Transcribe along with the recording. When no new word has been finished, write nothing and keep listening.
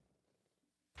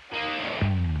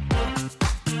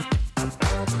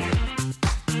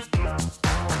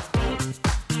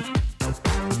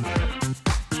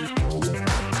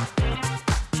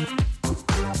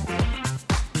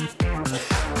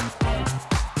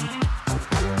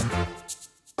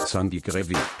Sunday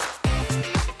Gravy.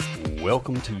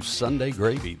 Welcome to Sunday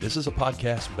Gravy. This is a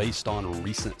podcast based on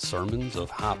recent sermons of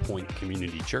HighPoint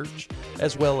Community Church,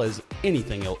 as well as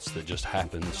anything else that just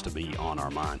happens to be on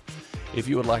our mind. If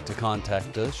you would like to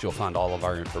contact us, you'll find all of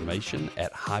our information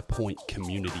at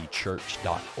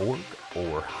highpointcommunitychurch.org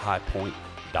or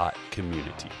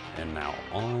highpoint.community. And now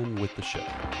on with the show.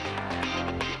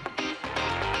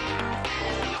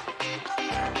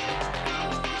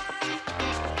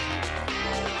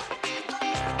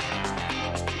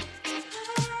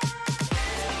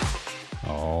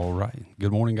 All right.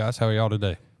 Good morning, guys. How are y'all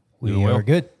today? We are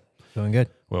good. Doing good.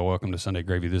 Well, welcome to Sunday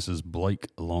Gravy. This is Blake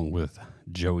along with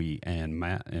Joey and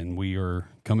Matt, and we are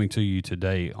coming to you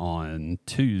today on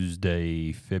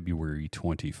Tuesday, February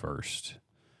 21st,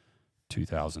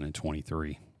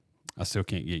 2023. I still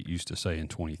can't get used to saying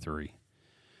 23.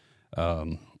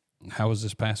 How was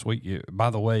this past week?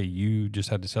 By the way, you just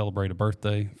had to celebrate a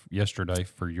birthday yesterday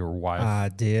for your wife. I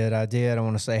did. I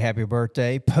want to say happy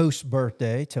birthday,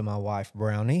 post-birthday to my wife,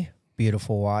 Brownie,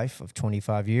 beautiful wife of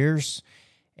 25 years.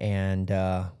 And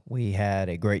we had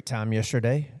a great time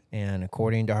yesterday. And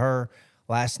according to her,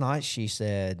 last night, she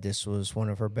said this was one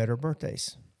of her better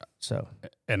birthdays. So,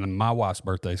 And my wife's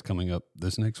birthday is coming up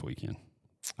this next weekend.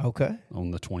 Okay.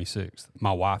 On the 26th.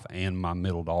 My wife and my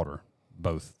middle daughter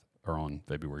both are on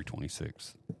February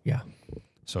 26th. Yeah.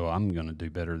 So I'm going to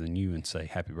do better than you and say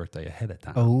happy birthday ahead of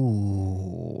time.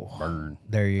 Oh. Burn.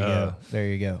 There you go. There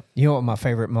you go. You know what my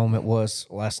favorite moment was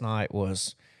last night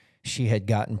was she had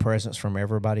gotten presents from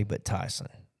everybody but Tyson.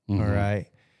 Mm-hmm. All right.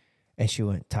 And she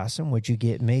went, Tyson, what'd you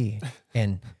get me?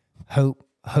 And Hope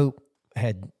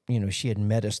had, she had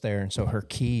met us there. And so her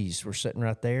keys were sitting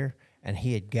right there and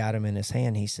he had got them in his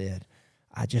hand. He said,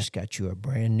 I just got you a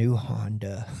brand new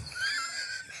Honda.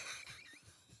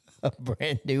 A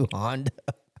brand new Honda.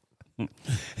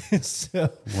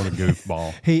 So, what a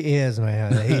goofball. He is,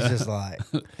 man. He's just like,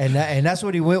 and that's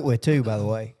what he went with too, by the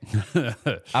way.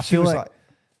 I feel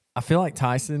like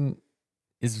Tyson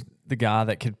is the guy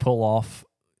that could pull off,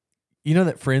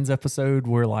 that Friends episode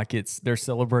where like they're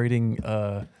celebrating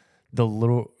the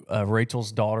little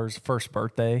Rachel's daughter's first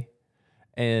birthday,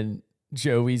 and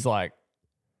Joey's like,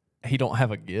 he don't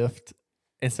have a gift.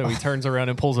 And so he turns around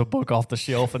and pulls a book off the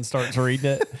shelf and starts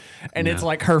reading it. And it's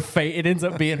like it ends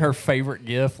up being her favorite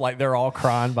gift. Like they're all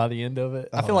crying by the end of it.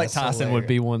 I feel like Tyson would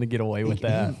be one to get away with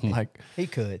that. Like he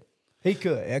could.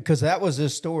 Because that was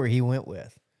his story he went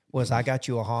with, was I got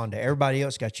you a Honda. Everybody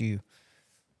else got you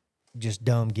just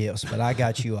dumb gifts, but I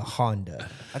got you a Honda.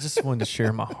 I just wanted to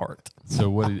share my heart.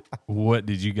 So what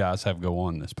did you guys have go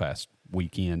on this past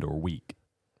weekend or week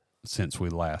since we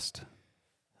last?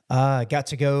 Got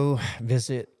to go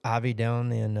visit Ivy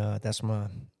down in, that's my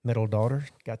middle daughter.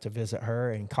 Got to visit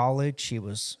her in college. She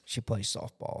plays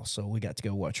softball, so we got to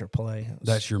go watch her play.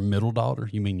 That's your middle daughter?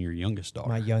 You mean your youngest daughter?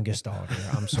 My youngest daughter.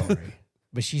 I'm sorry.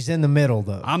 But she's in the middle,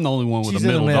 though. I'm the only one with a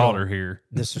middle daughter here.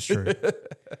 This is true.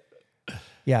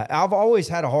 Yeah, I've always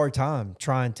had a hard time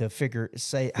trying to how do you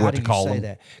say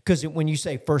that? Because when you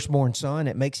say firstborn son,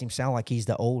 it makes him sound like he's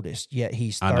the oldest, yet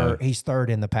he's third. He's third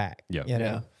in the pack. Yep.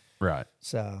 Yeah. Right.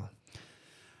 So.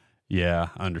 Yeah,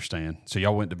 I understand. So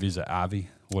y'all went to visit Ivy.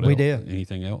 What we else? did.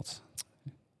 Anything else?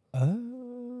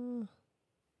 No.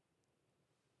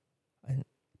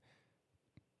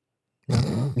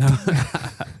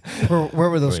 Where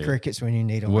were those crickets when you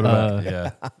need them? What about,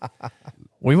 yeah.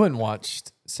 We went and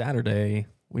watched Saturday.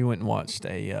 We went and watched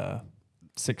a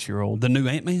 6-year-old. The new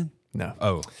Ant-Man? No.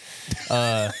 Oh.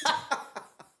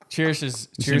 Cherish's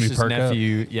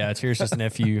nephew. Yeah, Cherish's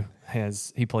nephew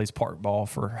he plays park ball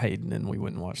for Hayden, and we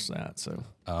went and watched that. So.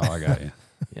 Oh, I got you.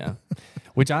 Yeah.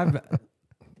 Which how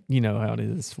it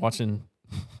is watching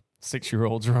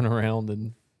 6-year-olds run around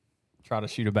and try to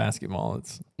shoot a basketball.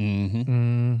 It's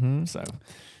so.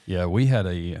 Yeah, we had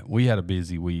a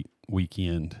busy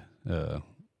weekend,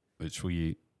 which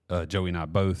Joey and I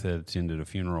both had attended a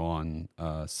funeral on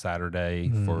Saturday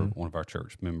for one of our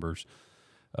church members.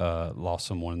 Lost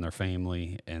someone in their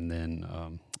family, and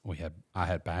then I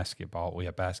had basketball. We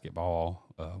had basketball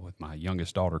with my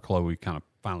youngest daughter, Chloe. Kind of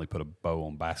finally put a bow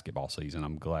on basketball season.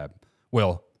 I'm glad.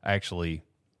 Well, actually,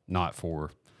 not for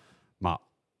my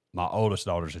oldest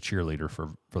daughter's a cheerleader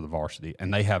for the varsity,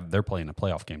 and they're playing a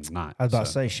playoff game tonight. I was about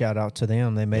to say, shout out to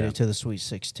them. They made it to the Sweet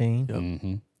 16. Yep.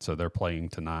 Mm-hmm. So they're playing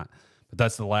tonight. But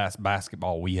that's the last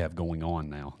basketball we have going on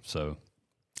now. So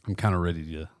I'm kind of ready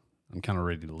to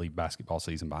leave basketball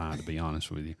season behind, to be honest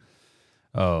with you.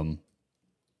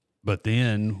 But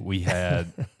then we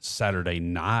had Saturday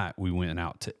night, we went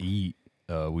out to eat.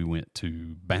 We went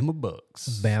to Bama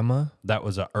Bucks. Bama? That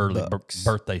was an early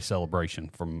birthday celebration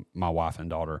from my wife and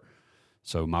daughter.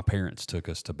 So my parents took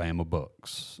us to Bama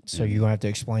Bucks. So you're going to have to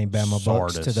explain Bama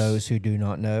Bucks to those who do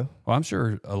not know. Well, I'm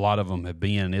sure a lot of them have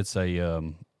been. It's a,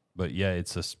 but yeah,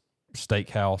 it's a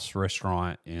steakhouse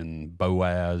restaurant in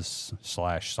Boaz /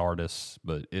 Sardis.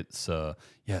 But it's, so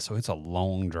it's a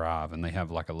long drive, and they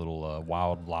have like a little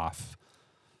wildlife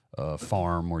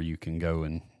farm where you can go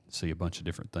and see a bunch of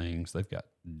different things. They've got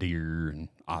deer and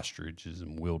ostriches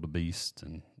and wildebeest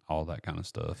and all that kind of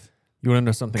stuff. You want to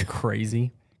know something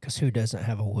crazy? Because who doesn't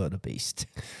have a wildebeest?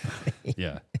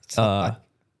 Yeah.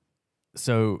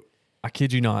 So I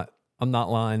kid you not, I'm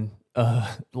not lying.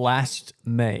 Last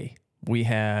May, we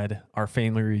had our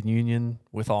family reunion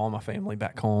with all my family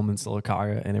back home in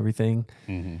Sylacauga and everything.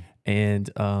 Mm-hmm.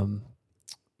 And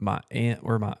my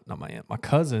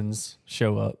cousins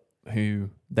show up, who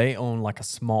they own like a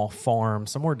small farm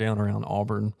somewhere down around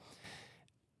Auburn.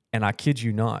 And I kid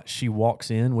you not, she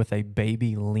walks in with a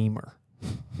baby lemur.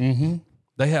 Mm-hmm.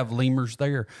 They have lemurs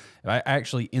there.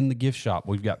 Actually, in the gift shop,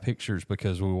 we've got pictures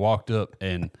because we walked up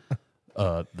and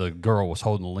the girl was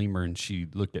holding the lemur, and she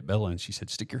looked at Bella and she said,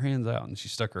 "Stick your hands out." And she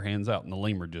stuck her hands out, and the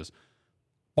lemur just,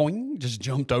 boing, just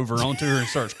jumped over onto her and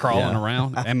starts crawling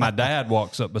around. And my dad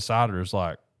walks up beside her, is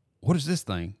like, "What is this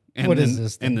thing?" And what is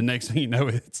this thing? And the next thing you know,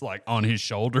 it's like on his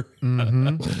shoulder.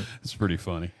 Mm-hmm. It's pretty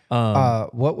funny.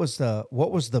 What was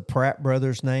the Pratt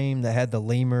brothers' name that had the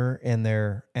lemur in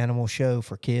their animal show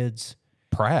for kids?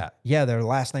 Pratt. Yeah, their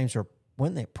last names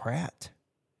weren't they Pratt?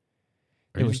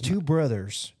 It was two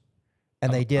brothers,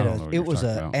 and they did it was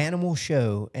an animal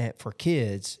show for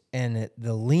kids, and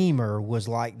the lemur was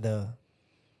like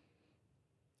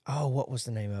what was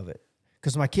the name of it?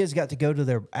 Because my kids got to go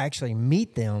to actually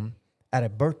meet them at a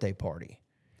birthday party.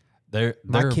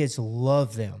 My kids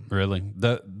love them. Really?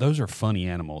 Those are funny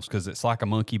animals because it's like a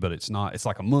monkey, but it's not. It's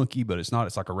like a monkey, but it's not.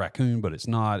 It's like a raccoon, but it's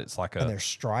not. It's like and they're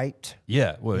striped.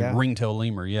 Yeah, ringtail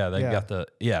lemur. Yeah, they've got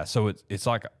so it's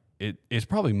like it's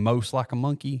probably most like a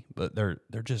monkey, but they're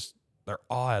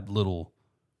odd little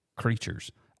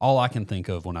creatures. All I can think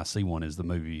of when I see one is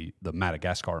the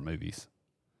Madagascar movies,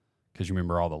 because you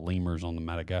remember all the lemurs on the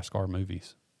Madagascar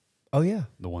movies. Oh, yeah.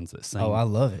 The ones that sing. Oh, I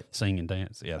love it. Sing and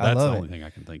dance. Yeah, that's the only thing I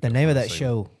can think of. The name of that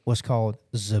show was called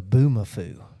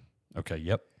Zaboomafoo. Okay,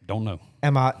 yep. Don't know.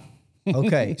 Am I?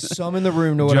 Okay, some in the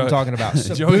room know what I'm talking about.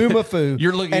 Zaboomafoo.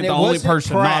 You're looking at the only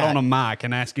person not on a mic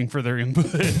and asking for their input.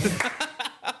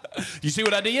 You see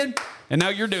what I did? And now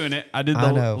you're doing it. I did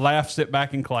the laugh, sit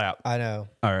back, and clap. I know.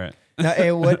 All right. No,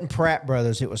 it wasn't Pratt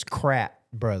Brothers. It was Kratt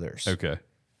Brothers. Okay.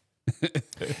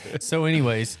 So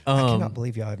anyways, I cannot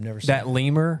believe y'all have never seen that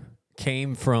lemur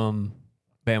came from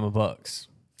Bama Bucks.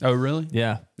 Oh, really?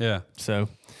 Yeah. Yeah. So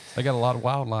they got a lot of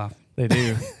wildlife. They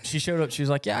do. She showed up. She was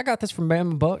like, "Yeah, I got this from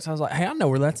Bama Bucks." I was like, "Hey, I know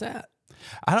where that's at."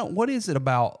 What is it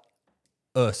about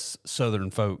us Southern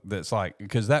folk that's like,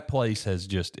 because that place has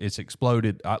it's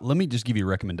exploded. Let me just give you a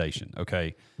recommendation.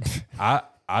 Okay. I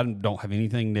don't have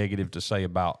anything negative to say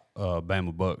about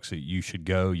Bama Bucks. You should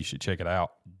go. You should check it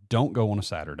out. Don't go on a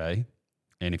Saturday.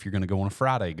 And if you're going to go on a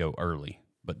Friday, go early.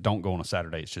 But don't go on a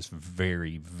Saturday. It's just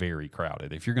very, very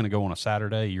crowded. If you're going to go on a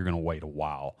Saturday, you're going to wait a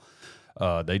while.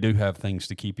 They do have things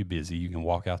to keep you busy. You can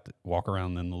walk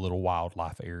around in the little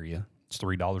wildlife area. It's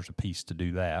 $3 a piece to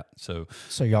do that. So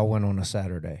y'all went on a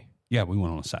Saturday. Yeah, we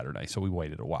went on a Saturday, so we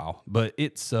waited a while. But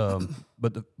it's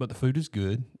but the food is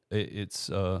good.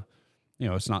 It's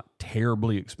it's not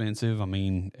terribly expensive. I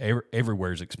mean,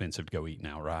 everywhere's expensive to go eat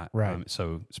now, right? Right.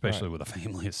 So especially with a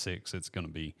family of 6, it's going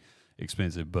to be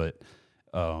expensive. But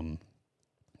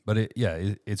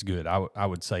it's good. I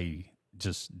would say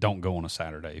just don't go on a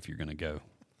Saturday if you're going to go.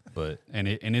 But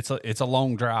it's a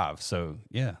long drive. So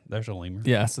yeah, there's a lemur.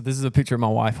 Yeah. So this is a picture of my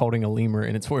wife holding a lemur,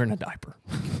 and it's wearing a diaper.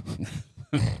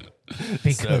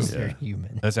 Because they're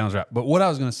human. That sounds right. But what I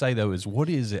was going to say though is, what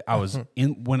is it? I was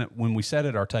when we sat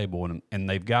at our table and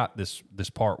they've got this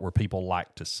part where people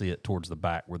like to sit towards the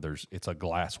back where it's a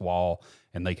glass wall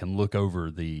and they can look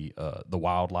over the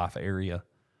wildlife area.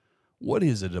 What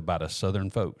is it about us Southern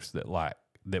folks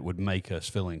that would make us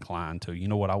feel inclined to, you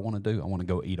know what I want to do? I want to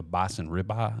go eat a bison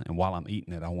ribeye, and while I'm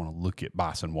eating it, I want to look at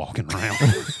bison walking around.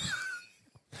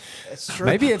 It's true.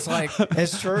 Maybe it's like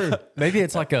it's true. Maybe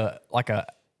it's like a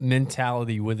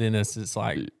mentality within us. It's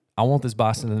like, I want this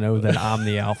bison to know that I'm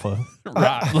the alpha.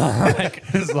 Right.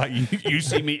 It's like you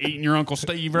see me eating your Uncle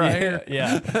Steve here.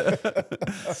 Yeah.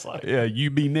 It's like, yeah,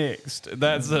 you be next.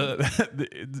 That's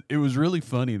it was really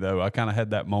funny though. I kind of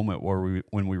had that moment where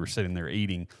when we were sitting there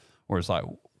eating, where it's like,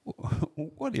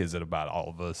 what is it about all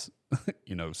of us,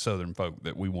 Southern folk,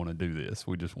 that we want to do this?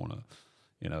 We just want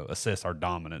to, assess our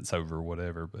dominance over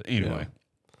whatever. But anyway,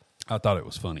 I thought it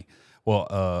was funny.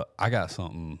 Well, I got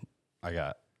something. I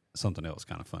got something else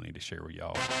kind of funny to share with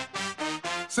y'all.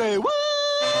 Say what?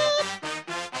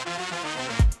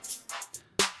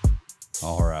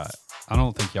 All right. I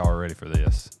don't think y'all are ready for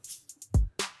this.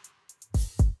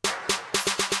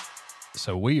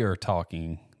 So we are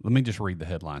talking, let me just read the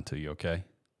headline to you, okay?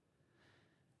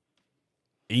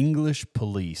 English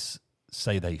police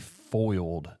say they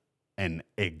foiled an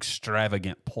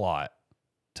extravagant plot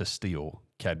to steal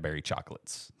Cadbury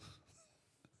chocolates.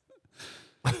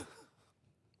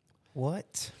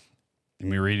 What? Let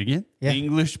me read it again. Yeah.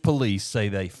 English police say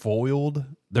they foiled,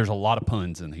 there's a lot of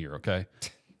puns in here, okay?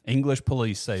 English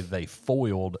police say they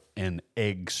foiled an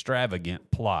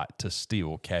extravagant plot to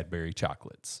steal Cadbury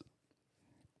chocolates.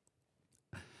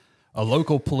 A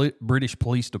local British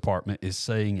police department is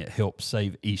saying it helped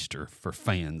save Easter for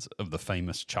fans of the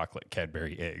famous chocolate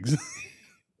Cadbury eggs.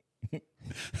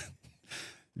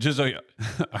 Just so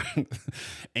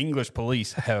English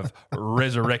police have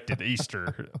resurrected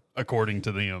Easter, according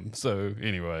to them. So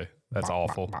anyway, that's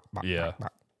awful. Yeah,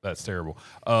 that's terrible.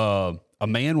 A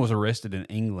man was arrested in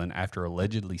England after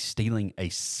allegedly stealing a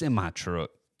semi-truck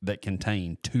that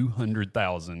contained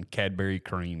 200,000 Cadbury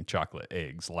cream chocolate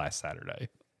eggs last Saturday.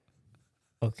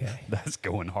 Okay. That's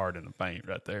going hard in the paint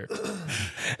right there.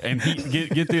 And he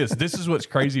get this. This is what's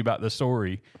crazy about the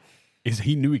story is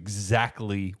he knew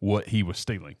exactly what he was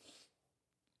stealing.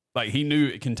 Like he knew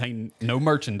it contained no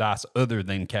merchandise other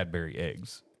than Cadbury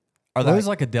eggs. Are those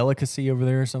like a delicacy over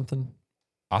there or something?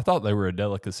 I thought they were a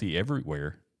delicacy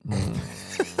everywhere.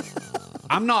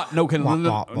 I'm not no.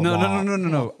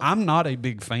 I'm not a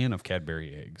big fan of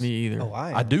Cadbury eggs. Me either. Oh,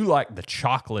 I am. I do like the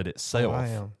chocolate itself. I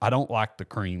am. I don't like the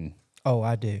cream. Oh,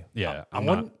 I do. Yeah, I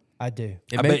do.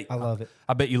 I love it.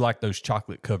 I bet you like those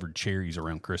chocolate covered cherries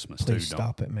around Christmas Please too.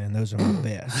 stop it, man. Those are my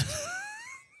best.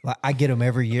 Like, I get them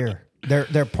every year.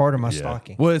 They're part of my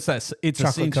stocking. Well, it's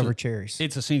Chocolate covered cherries.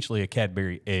 It's essentially a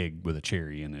Cadbury egg with a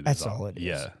cherry in it. That's all it is.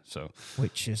 Yeah. So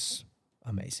Which is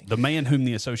amazing. the man whom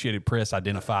the Associated Press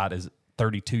identified as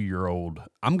 32-year-old,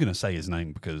 I'm going to say his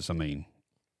name because I mean,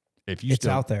 if you It's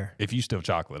out there. if you steal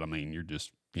chocolate, I mean, you're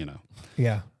just Yeah.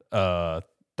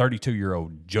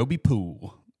 32-year-old Joby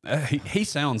Poole. He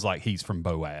sounds like he's from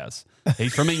Boaz.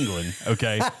 He's from England,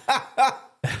 okay?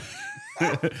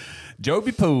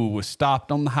 Joby Poole was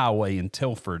stopped on the highway in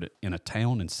Telford in a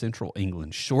town in central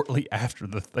England shortly after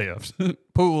the theft.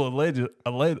 Poole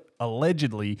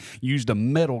allegedly used a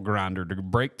metal grinder to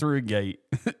break through a gate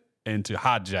and to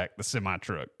hijack the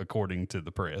semi-truck, according to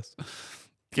the press.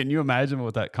 Can you imagine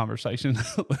what that conversation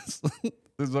was?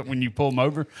 This is like when you pull them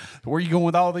over. Where are you going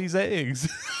with all these eggs?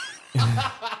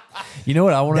 You know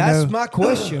what I want to know? That's my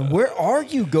question. Where are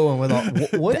you going with all?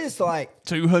 What is like?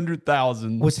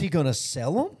 200,000. Was he going to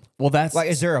sell them? Well, that's Like,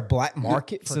 is there a black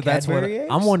market for Cadbury eggs?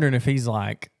 I'm wondering if he's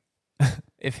like,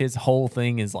 if his whole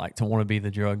thing is like to want to be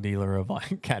the drug dealer of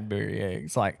like Cadbury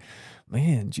eggs. Like,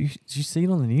 man, did you see it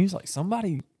on the news? Like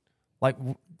somebody, like,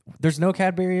 there's no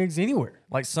Cadbury eggs anywhere.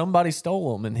 Like somebody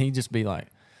stole them, and he just be like,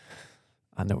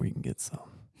 I know where you can get some.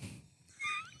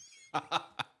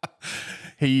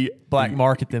 He Black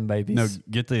market them babies. No,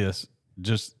 get this.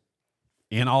 Just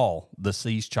in all, the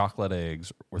seized chocolate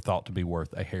eggs were thought to be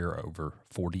worth a hair over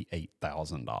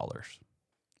 $48,000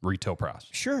 retail price.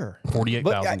 Sure. $48,000.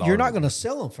 But you're not going to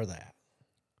sell them for that.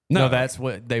 No, that's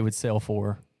what they would sell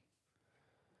for.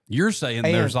 You're saying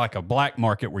there's like a black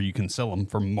market where you can sell them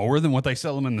for more than what they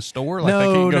sell them in the store? Like No, they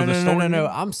can't go no, to the no, store no, no, no.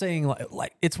 anymore? I'm saying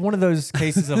like it's one of those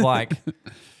cases of like,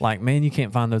 man, you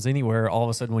can't find those anywhere. All of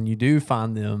a sudden, when you do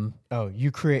find them, Oh,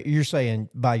 you're saying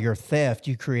by your theft,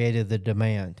 you created the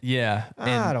demand. yeah,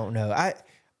 I don't know. I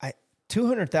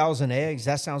 200,000 eggs,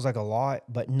 that sounds like a lot,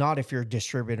 but not if you're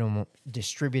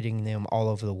distributing them all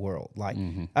over the world. Like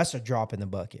that's a drop in the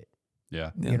bucket.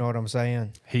 Yeah. You know what I'm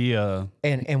saying? He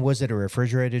And was it a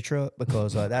refrigerated truck?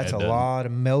 Because that's a lot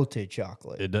of melted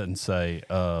chocolate. it doesn't say,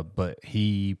 but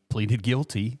he pleaded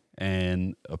guilty,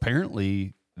 and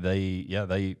apparently they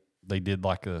did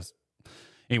like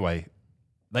anyway,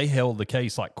 they held the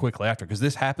case like quickly after, because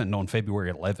this happened on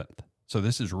February 11th. So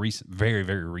this is recent, very,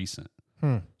 very recent.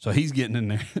 So he's getting in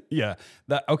there. Yeah.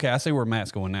 Okay, I see where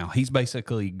Matt's going now. He's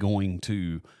basically going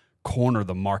to corner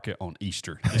the market on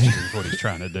Easter. This year is what he's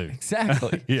trying to do.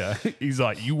 exactly. Yeah. He's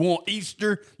like, you want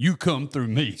Easter? You come through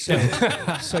me.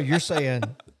 So you're saying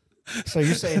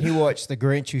he watched The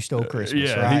Grinch Who Stole Christmas,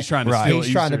 Yeah, right? he's trying to steal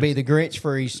He's trying to Easter. be the Grinch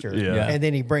for Easter. Yeah. And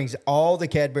then he brings all the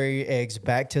Cadbury eggs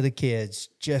back to the kids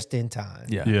just in time.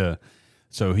 Yeah. Yeah.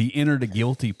 So he entered a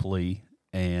guilty plea,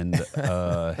 and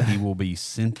he will be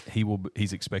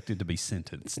he's expected to be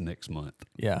sentenced next month.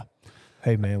 Yeah.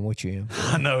 Hey, man, what you in?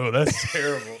 I know, that's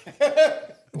terrible.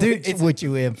 Dude, it's what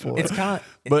you in for. It's kind of.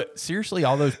 But seriously,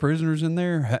 all those prisoners in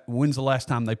there, when's the last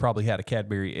time they probably had a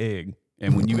Cadbury egg?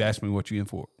 And when you ask me what you in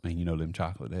for, man, you know them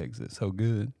chocolate eggs, it's so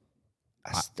good.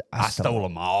 I stole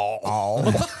them all.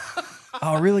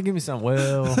 Oh, really? Give me some.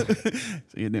 Well, See,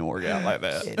 it didn't work out like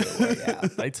that. It didn't work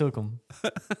out. they took them.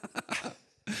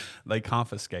 They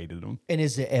confiscated them. And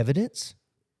is there evidence?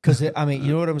 Because I mean,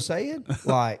 you know what I'm saying?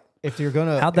 Like, if you're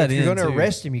gonna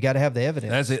arrest him, you got to have the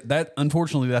evidence. That's it. That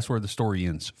unfortunately, that's where the story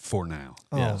ends for now.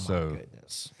 Oh Yeah. my So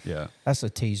goodness, yeah. that's a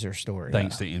teaser story.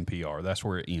 Thanks to NPR, that's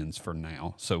where it ends for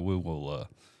now. So we will,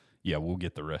 we'll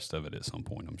get the rest of it at some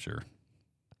point, I'm sure.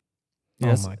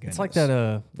 Yeah, oh my goodness, it's like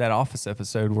that Office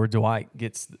episode where Dwight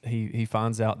gets he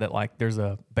finds out that like there's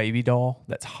a baby doll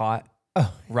that's hot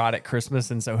right at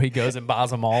Christmas, and so he goes and buys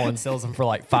them all and sells them for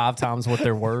like 5 times what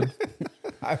they're worth.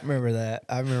 I remember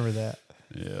that.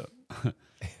 Yeah.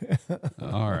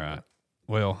 All right.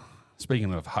 Well,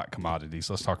 speaking of hot commodities,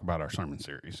 let's talk about our sermon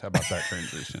series. How about that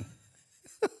transition?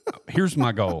 Here's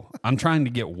my goal. I'm trying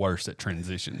to get worse at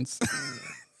transitions.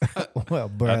 Well,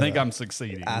 brother, I think I'm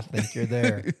succeeding. I think you're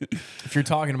there. If you're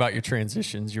talking about your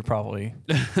transitions, you're probably.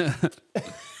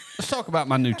 Let's talk about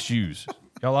my new shoes.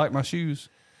 Y'all like my shoes?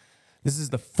 This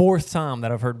is the 4th time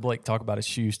that I've heard Blake talk about his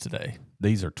shoes today.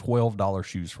 These are $12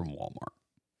 shoes from Walmart.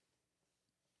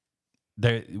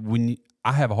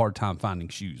 I have a hard time finding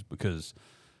shoes because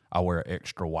I wear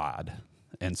extra wide.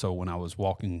 And so when I was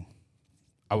walking,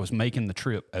 I was making the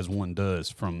trip as one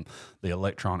does from the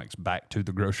electronics back to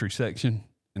the grocery section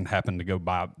and happened to go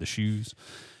buy the shoes.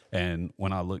 And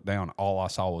when I looked down, all I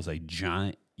saw was a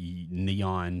giant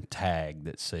neon tag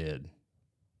that said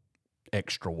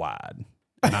extra wide.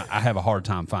 And I have a hard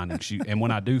time finding shoes. And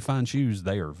when I do find shoes,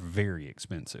 they are very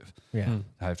expensive. Yeah,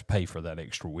 I have to pay for that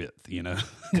extra width, you know.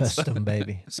 custom,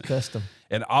 baby. It's custom.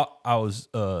 And I was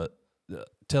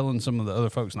telling some of the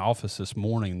other folks in the office this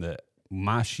morning that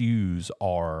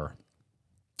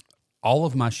all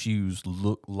of my shoes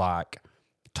look like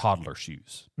toddler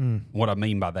shoes. What I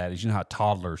mean by that is, you know how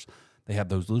toddlers, they have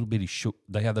those little bitty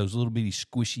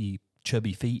squishy,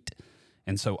 chubby feet.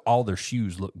 And so all their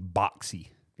shoes look boxy.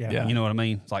 Yeah. You know what I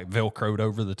mean? It's like Velcroed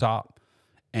over the top.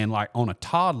 And like on a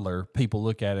toddler, people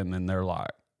look at them and they're like,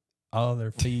 oh,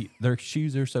 their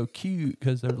shoes are so cute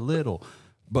because they're little.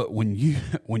 But when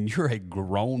you're a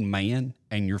grown man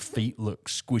and your feet look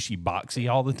squishy boxy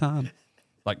all the time,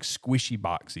 like squishy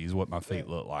boxy is what my feet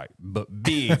look like, but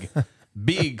big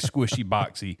squishy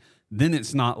boxy, then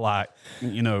it's not like,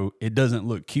 you know, it doesn't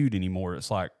look cute anymore.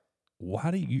 It's like, why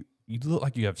do you look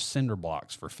like you have cinder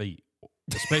blocks for feet?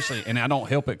 Especially, and I don't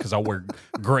help it because I wear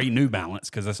gray New Balance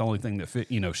because that's the only thing that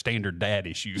fit, you know, standard dad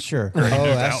issues. Sure. Gray New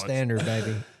That's Balance. standard,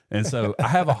 baby. And so I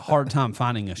have a hard time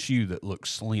finding a shoe that looks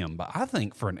slim, but I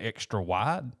think for an extra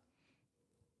wide,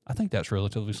 I think that's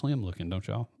relatively slim looking, don't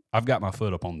y'all? I've got my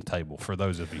foot up on the table for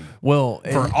those of you. Well,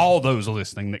 For all those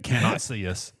listening that cannot see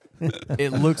us.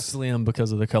 it looks slim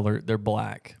because of the color. They're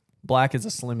black. Black is a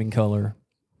slimming color.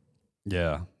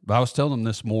 Yeah. But I was telling them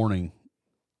this morning,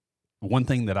 one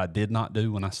thing that I did not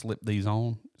do when I slipped these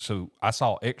on, so I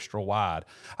saw extra wide.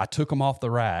 I took them off the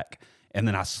rack, and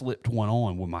then I slipped one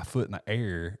on with my foot in the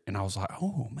air, and I was like,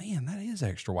 oh, man, that is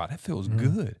extra wide. That feels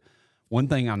good. One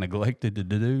thing I neglected to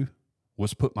do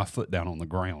was put my foot down on the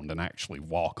ground and actually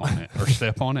walk on it or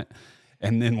step on it.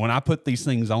 And then when I put these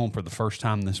things on for the first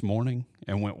time this morning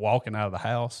and went walking out of the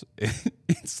house,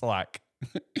 it's like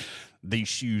these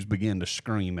shoes began to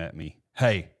scream at me,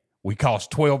 hey, we cost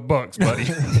 $12, buddy.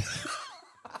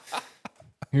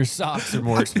 Your socks are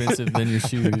more expensive than your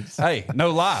shoes. Hey, no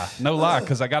lie,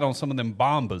 because I got on some of them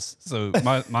Bombas, so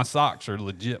my socks are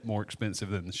legit more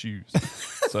expensive than the shoes.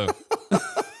 So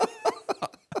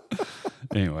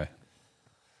anyway,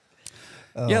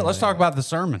 let's talk about the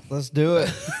sermon. Let's do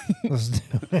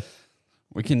it.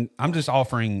 We can. I'm just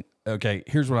offering. Okay,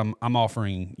 here's what I'm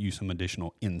offering you some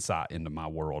additional insight into my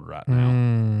world right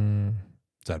now.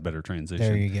 Is that a better transition?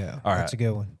 There you go. All That's right. a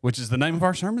good one. Which is the name of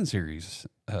our sermon series.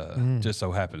 Just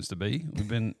so happens to be. We've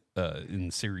been in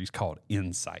the series called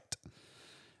Insight.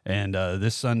 And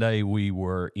this Sunday we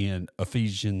were in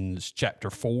Ephesians chapter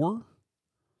 4,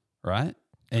 right?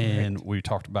 And we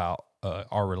talked about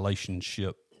our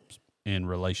relationships in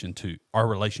relation to our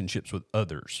relationships with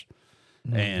others.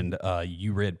 And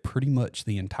you read pretty much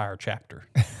the entire chapter.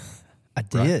 I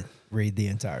did read the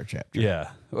entire chapter.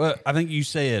 Yeah. Well, I think you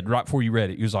said right before you read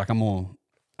it, you was like,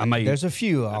 There's a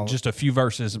few. Just a few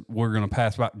verses we're going to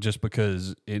pass by just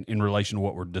because in relation to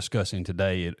what we're discussing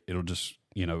today, it'll just,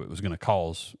 it was going to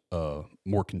cause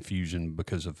more confusion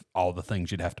because of all the things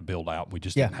you'd have to build out. We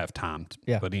just didn't have time.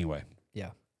 But anyway. Yeah.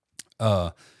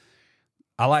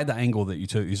 I like the angle that you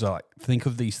took. He's like, think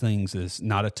of these things as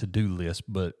not a to-do list,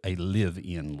 but a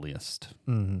live-in list.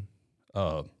 Mm-hmm.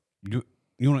 You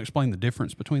want to explain the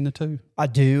difference between the two? I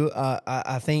do.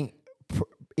 I think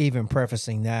even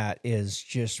prefacing that is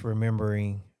just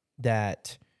remembering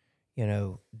that,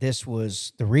 this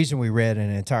was the reason we read an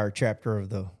entire chapter of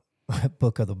the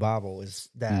book of the Bible is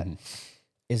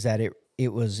that it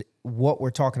was what we're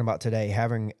talking about today,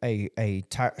 having a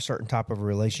certain type of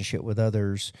relationship with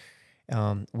others.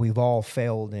 We've all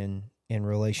failed in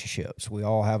relationships. We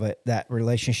all have that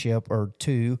relationship or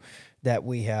two that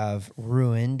we have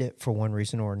ruined for one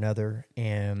reason or another.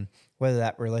 And whether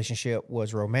that relationship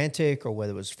was romantic or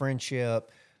whether it was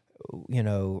friendship,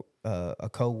 a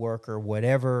coworker,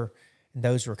 whatever,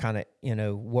 those were kind of,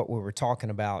 what we were talking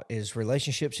about is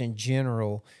relationships in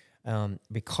general.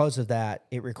 Because of that,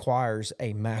 it requires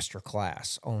a master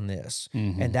class on this.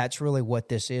 Mm-hmm. And that's really what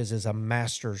this is a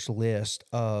master's list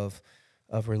of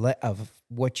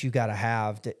what you got to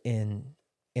have in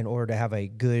order to have a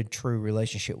good, true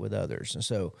relationship with others. And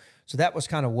so that was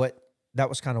kind of what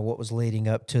was leading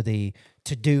up to the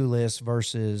to-do list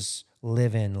versus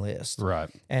live-in list. Right.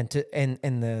 And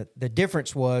the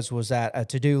difference was that a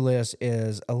to-do list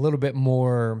is a little bit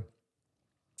more,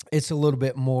 it's a little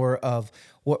bit more of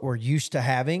what we're used to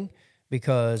having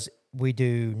because we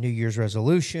do New Year's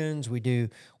resolutions. We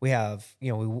have,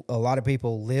 a lot of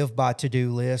people live by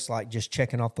to-do lists, like just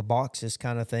checking off the boxes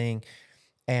kind of thing.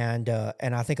 And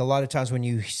I think a lot of times when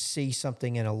you see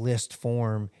something in a list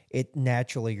form, it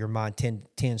naturally, your mind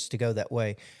tends to go that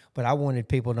way. But I wanted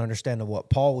people to understand that what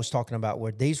Paul was talking about,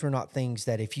 where these were not things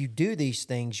that if you do these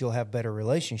things, you'll have better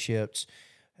relationships.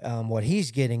 What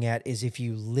he's getting at is if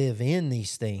you live in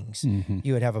these things, mm-hmm.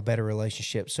 you would have a better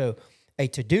relationship. So a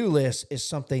to-do list is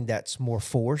something that's more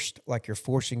forced, like you're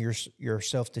forcing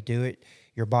yourself to do it.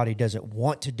 Your body doesn't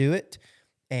want to do it.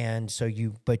 And so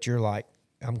but you're like,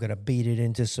 I'm going to beat it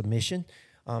into submission.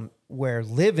 Where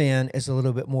live-in is a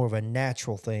little bit more of a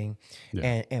natural thing.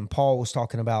 Yeah. And Paul was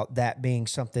talking about that being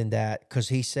something that, because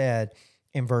he said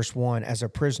in verse 1, as a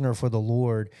prisoner for the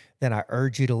Lord, then I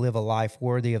urge you to live a life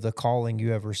worthy of the calling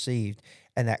you have received.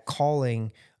 And that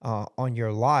calling on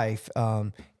your life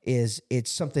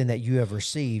it's something that you have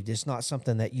received. It's not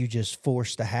something that you just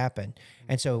forced to happen.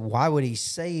 And so why would he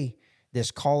say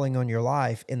this calling on your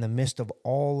life in the midst of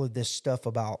all of this stuff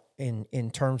about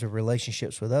in terms of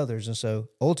relationships with others? And so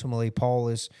ultimately Paul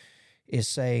is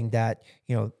saying that,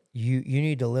 you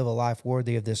need to live a life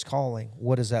worthy of this calling.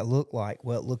 What does that look like?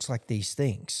 Well, it looks like these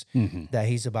things mm-hmm. that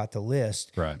he's about to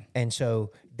list. Right. And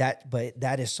so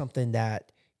that is something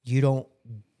that you don't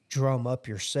drum up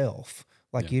yourself.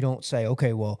 Like you don't say,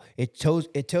 okay, well, it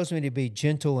tells me to be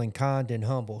gentle and kind and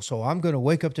humble. So I'm going to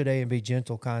wake up today and be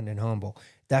gentle, kind, and humble.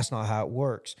 That's not how it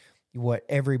works. What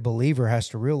every believer has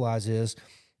to realize is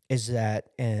that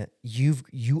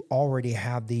you already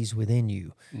have these within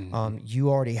you. Mm-hmm. You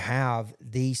already have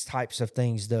these types of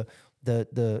things, the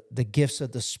gifts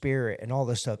of the Spirit and all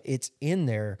this stuff. It's in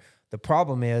there. The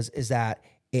problem is that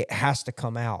it has to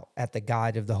come out at the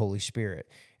guide of the Holy Spirit.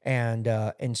 And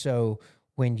so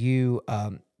when you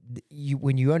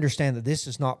understand that this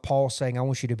is not Paul saying, I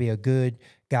want you to be a good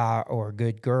guy or a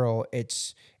good girl,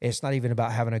 it's not even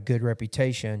about having a good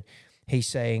reputation. He's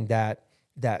saying that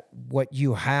what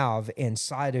you have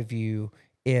inside of you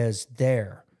is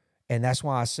there. And that's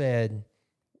why I said,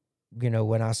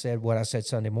 when I said what I said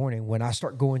Sunday morning, when I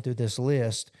start going through this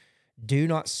list, do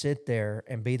not sit there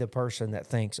and be the person that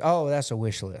thinks, oh, that's a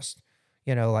wish list.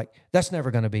 Like that's never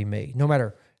going to be me. No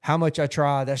matter how much I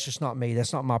try, that's just not me.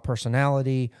 That's not my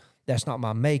personality. That's not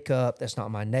my makeup. That's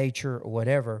not my nature or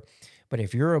whatever. But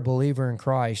if you're a believer in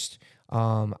Christ,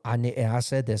 I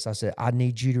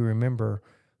need you to remember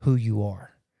who you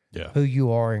are. Yeah. Who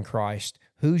you are in Christ,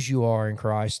 whose you are in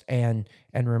Christ, and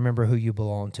remember who you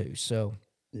belong to. So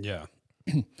yeah.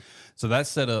 So that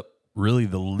set up really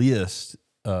the list.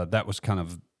 That was kind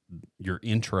of your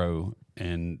intro,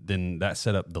 and then that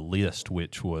set up the list,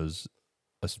 which was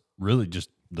really just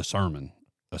the sermon,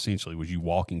 essentially, was you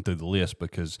walking through the list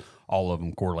because all of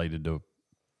them correlated to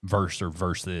verse or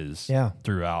verses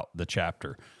throughout the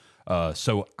chapter.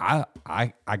 So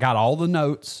I got all the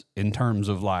notes in terms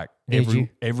of like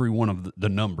every one of the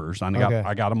numbers. I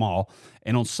got them all.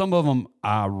 And on some of them,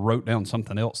 I wrote down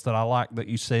something else that I liked that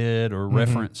you said or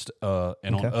referenced.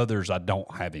 And on others, I don't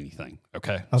have anything.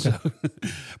 Okay. So,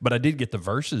 but I did get the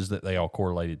verses that they all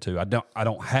correlated to. I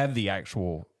don't have the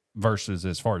actual verses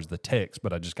as far as the text,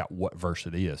 but I just got what verse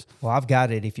it is. Well, I've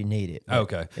got it if you need it.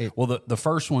 Okay. Well, the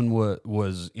first one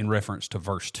was in reference to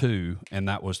verse 2, and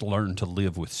that was learn to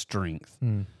live with strength.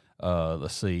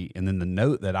 Let's see. And then the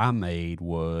note that I made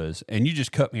was, and you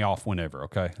just cut me off whenever,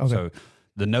 okay? So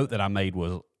the note that I made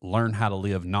was, learn how to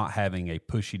live not having a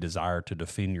pushy desire to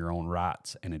defend your own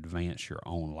rights and advance your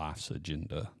own life's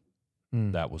agenda.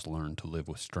 That was learn to live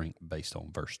with strength based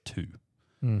on verse 2.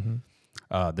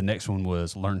 The next one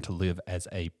was learn to live as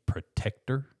a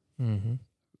protector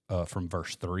from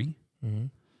verse 3.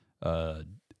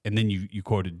 And then you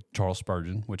quoted Charles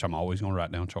Spurgeon, which I'm always going to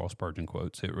write down Charles Spurgeon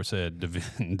quotes. It said,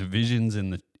 divisions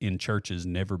in churches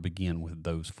never begin with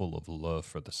those full of love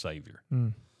for the Savior.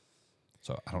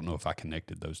 So I don't know if I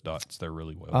connected those dots there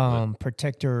really well.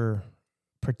 Protector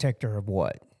of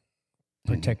what?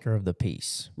 Protector of the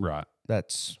peace. Right.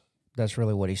 That's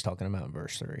really what he's talking about in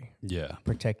verse 3. Yeah.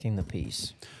 Protecting the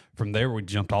peace. From there, we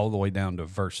jumped all the way down to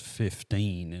verse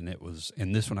 15,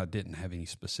 and this one I didn't have any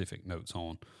specific notes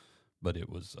on, but it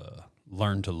was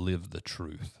learn to live the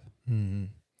truth.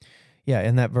 Yeah,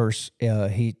 in that verse,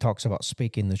 he talks about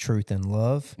speaking the truth in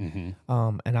love. And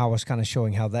I was kind of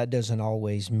showing how that doesn't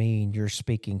always mean you're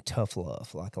speaking tough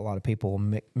love. Like a lot of people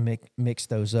mix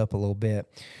those up a little bit.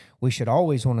 We should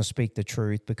always want to speak the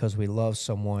truth because we love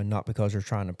someone, not because we're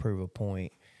trying to prove a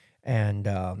point. And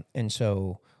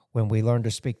so when we learn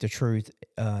to speak the truth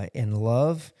in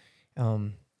love,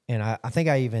 and I think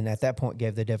I even at that point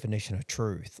gave the definition of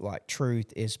truth. Like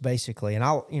truth is basically,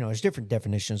 and there's different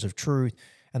definitions of truth,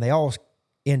 and they all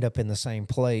end up in the same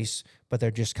place, but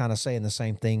they're just kind of saying the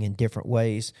same thing in different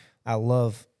ways. I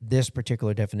love this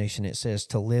particular definition. It says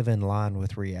to live in line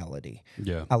with reality.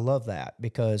 Yeah, I love that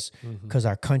because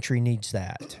our country needs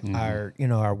that.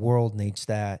 Our world needs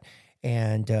that.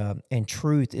 And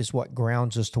truth is what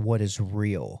grounds us to what is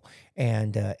real,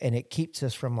 and it keeps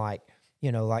us from like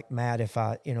Matt,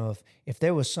 if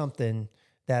there was something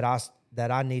that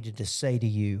I needed to say to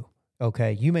you,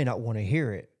 okay, you may not want to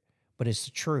hear it, but it's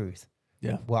the truth.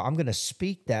 Yeah. Well, I'm going to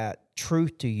speak that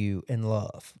truth to you in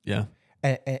love. Yeah.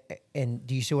 And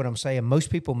do you see what I'm saying? Most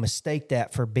people mistake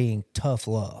that for being tough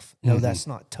love. No, that's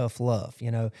not tough love.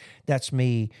 That's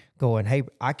me going, hey,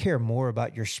 I care more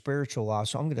about your spiritual life,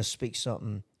 so I'm going to speak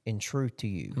something in truth to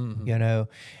you, but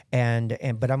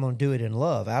I'm going to do it in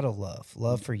love, out of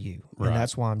love for you. Right. And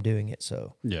that's why I'm doing it.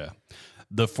 So, yeah.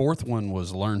 The fourth one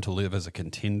was learn to live as a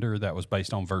contender. That was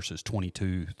based on verses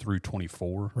 22 through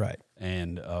 24. Right.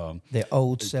 And the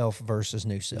old self versus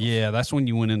new self. Yeah, that's when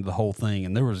you went into the whole thing.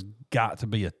 And there was got to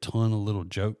be a ton of little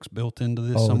jokes built into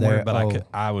this somewhere, but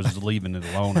I was leaving it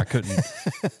alone. I couldn't.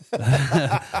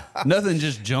 Nothing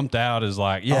just jumped out as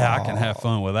like, I can have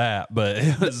fun with that. But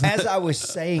it was, as I was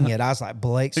saying it, I was like,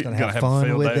 Blake's going to have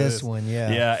fun with this one. Yeah.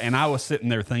 Yeah. And I was sitting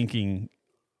there thinking,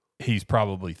 he's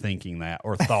probably thinking that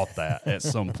or thought that at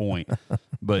some point.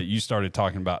 But you started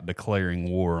talking about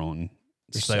declaring war on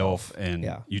yourself,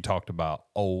 and you talked about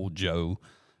old Joe,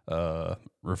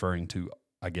 referring to,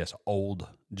 I guess, old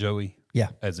Joey. Yeah.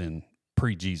 As in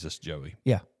pre-Jesus Joey.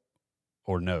 Yeah.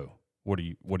 Or no? What are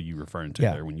you referring to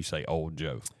there when you say old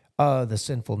Joe? The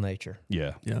sinful nature.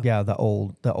 Yeah. Yeah, the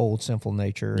old sinful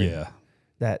nature. Yeah.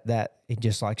 That it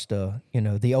just likes to,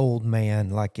 the old man,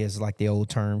 like the old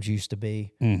terms used to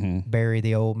be. Bury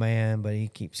the old man, but he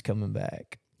keeps coming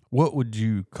back. What would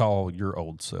you call your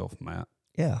old self, Matt?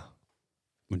 Yeah.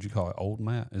 Would you call it old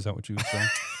Matt? Is that what you would say?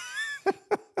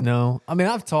 No. I mean,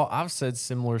 I've said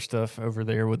similar stuff over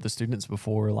there with the students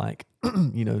before, like,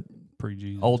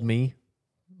 pre-Jesus. Old me.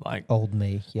 Like old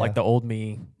me. Yeah. Like the old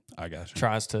me I got you.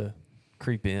 Tries to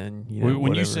creep in.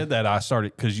 When you said that, I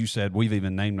started, because you said we've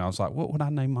even named it. I was like, what would I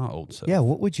name my old self? Yeah,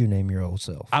 what would you name your old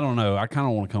self? I don't know. I kind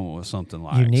of want to come up with something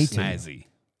like snazzy.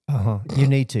 You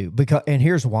need to, and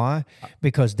here's why: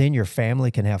 because then your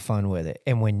family can have fun with it,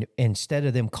 and when instead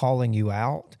of them calling you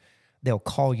out, they'll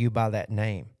call you by that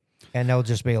name, and they'll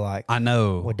just be like, "I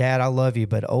know, well, Dad, I love you,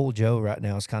 but old Joe right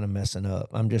now is kind of messing up."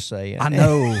 I'm just saying. I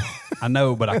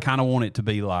know, but I kind of want it to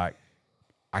be like,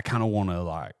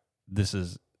 this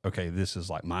is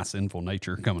like my sinful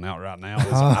nature coming out right now.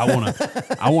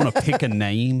 I want to pick a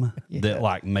name that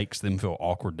like makes them feel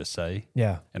awkward to say.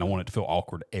 Yeah. And I want it to feel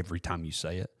awkward every time you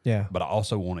say it. Yeah. But I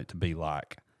also want it to be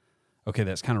like, okay,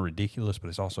 that's kind of ridiculous, but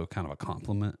it's also kind of a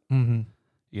compliment.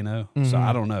 Mm-hmm. So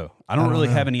I don't know. I don't really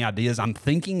have any ideas. I'm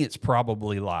thinking it's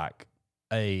probably like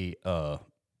a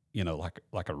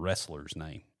like a wrestler's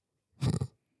name.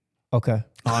 Okay.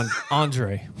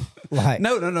 Andre.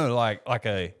 No, like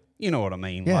a, you know what I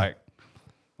mean? Yeah. Like,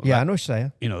 I know what you're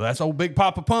saying. That's old Big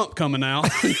Papa Pump coming out.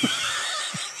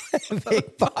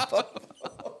 Big Papa.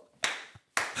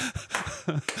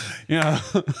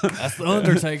 That's the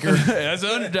Undertaker. That's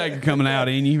the Undertaker coming out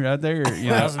in you right there.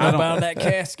 That's about that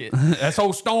casket. That's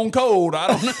old Stone Cold. I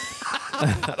don't know.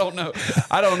 I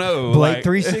don't know. Blake like,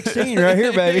 316 right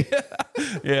here, baby.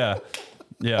 yeah.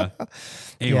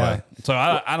 Anyway, so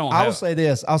I don't. I'll say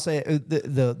this. I'll say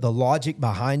the logic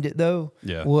behind it though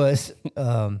was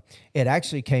it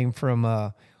actually came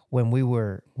from when we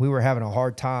were having a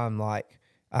hard time. Like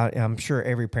I'm sure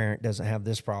every parent doesn't have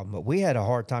this problem, but we had a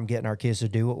hard time getting our kids to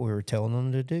do what we were telling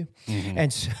them to do,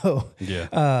 and so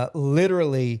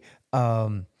literally.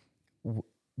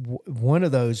 One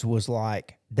of those was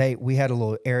like we had a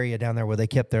little area down there where they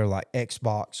kept their like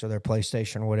Xbox or their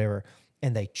PlayStation or whatever,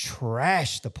 and they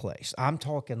trashed the place. I'm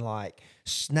talking like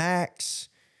snacks,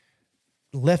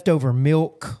 leftover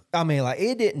milk. I mean, like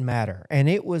it didn't matter. And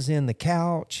it was in the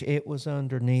couch. It was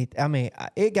underneath. I mean,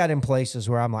 it got in places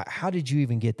where I'm like, how did you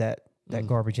even get that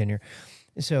garbage in here?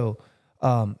 So,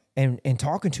 and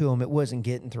talking to them, it wasn't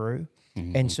getting through.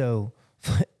 And so,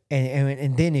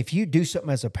 and then if you do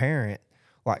something as a parent,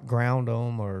 like ground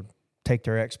them or take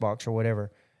their Xbox or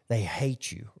whatever, they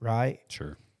hate you, right?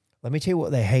 Sure. Let me tell you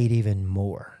what they hate even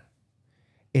more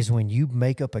is when you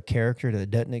make up a character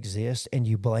that doesn't exist and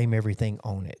you blame everything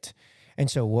on it. And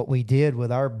so what we did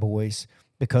with our boys,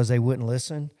 because they wouldn't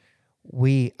listen,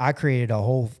 I created a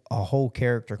whole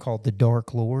character called the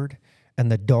Dark Lord. And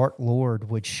the Dark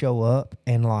Lord would show up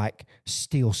and like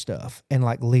steal stuff and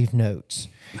like leave notes.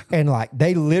 And like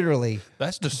they literally.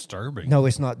 That's disturbing. No,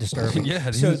 it's not disturbing.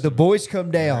 Yeah. So the boys come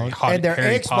down and their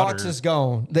Harry Xbox Potter. is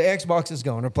gone. The Xbox is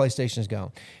gone. Their PlayStation is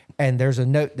gone. And there's a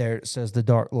note there that says the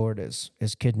Dark Lord is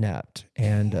kidnapped.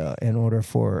 And in order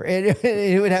for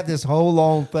it would have this whole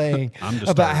long thing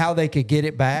about how they could get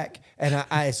it back. And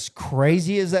as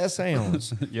crazy as that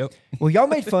sounds. Yep. Well, y'all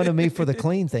made fun of me for the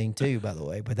clean thing too, by the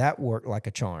way, but that worked like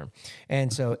a charm.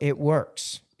 And so it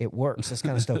works. It works. This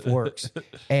kind of stuff works.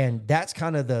 And that's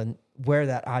kind of where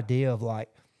that idea of like,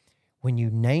 when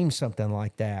you name something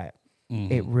like that,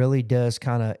 it really does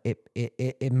kind of,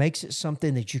 it makes it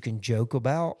something that you can joke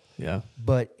about. Yeah.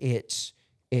 But it's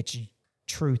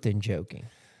truth in joking.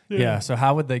 Yeah. So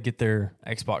how would they get their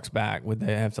Xbox back? Would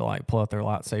they have to like pull out their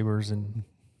lightsabers and...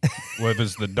 Well, if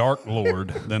it's the Dark Lord,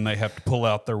 then they have to pull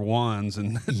out their wands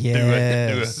and do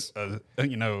a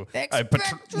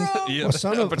well,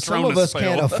 some of us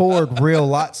can't afford real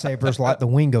lightsabers like the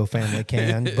Wingo family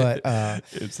can, but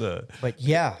it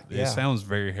sounds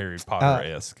very Harry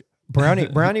Potter-esque.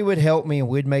 Brownie would help me, and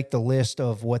we'd make the list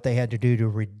of what they had to do to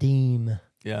redeem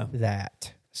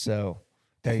that. So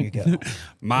there you go.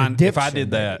 Mine, if I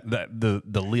did that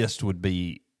the list would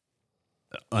be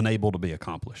unable to be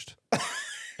accomplished.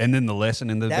 And then the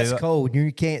lesson in that's cold.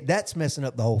 You can't. That's messing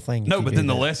up the whole thing. No, but then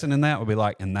the lesson in that would be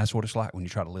like, and that's what it's like when you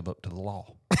try to live up to the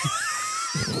law.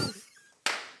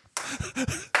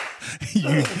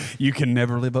 you can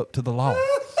never live up to the law,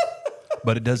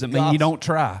 but it doesn't mean you don't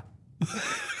try.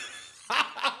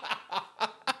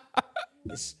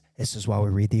 This is why we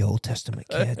read the Old Testament,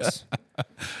 kids.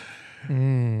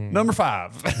 Number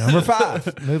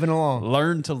 5. Moving along.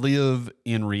 Learn to live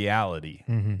in reality.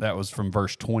 That was from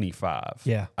verse 25.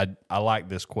 Yeah. I like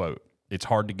this quote. It's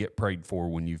hard to get prayed for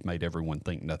when you've made everyone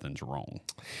think nothing's wrong.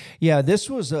 Yeah, this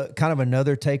was kind of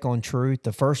another take on truth.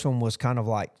 The first one was kind of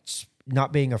like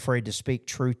not being afraid to speak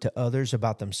truth to others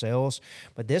about themselves.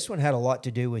 But this one had a lot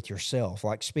to do with yourself,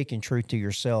 like speaking truth to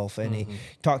yourself. And he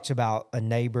talks about a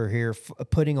neighbor here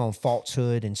putting on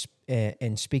falsehood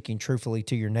and speaking truthfully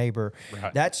to your neighbor.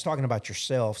 Right. That's talking about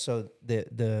yourself. So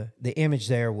the image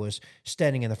there was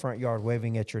standing in the front yard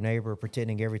waving at your neighbor,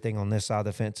 pretending everything on this side of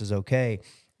the fence is okay,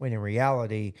 when in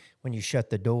reality, when you shut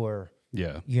the door,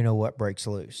 you know what breaks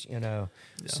loose,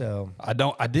 So I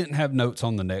didn't have notes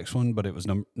on the next one, but it was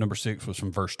number 6 was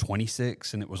from verse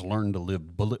 26, and it was learn to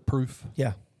live bulletproof.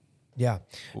 Yeah.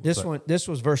 This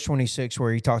was verse 26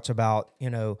 where he talks about,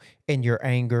 in your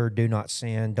anger, do not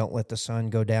sin. Don't let the sun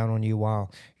go down on you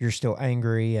while you're still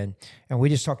angry. And we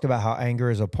just talked about how anger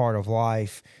is a part of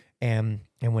life. And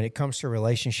when it comes to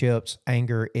relationships,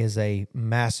 anger is a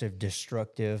massive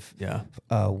destructive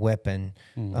weapon,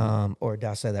 or did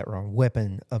I say that wrong?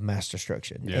 Weapon of mass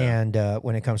destruction. Yeah. And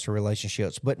when it comes to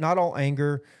relationships, but not all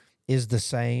anger is the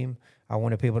same. I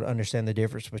wanted people to understand the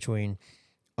difference between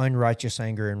unrighteous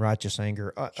anger and righteous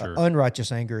anger. Sure.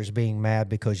 Unrighteous anger is being mad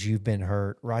because you've been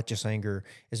hurt. Righteous anger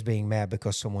is being mad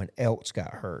because someone else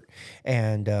got hurt.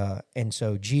 And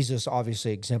so Jesus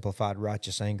obviously exemplified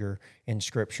righteous anger in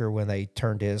Scripture when they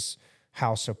turned his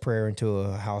house of prayer into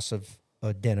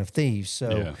a den of thieves.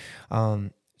 So,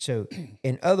 so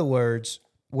in other words,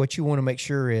 what you want to make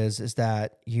sure is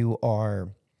that you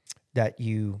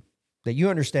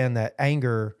understand that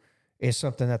anger is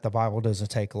something that the Bible doesn't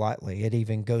take lightly. It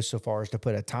even goes so far as to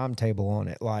put a timetable on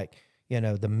it. Like,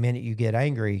 the minute you get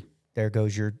angry, there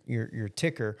goes your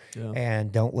ticker,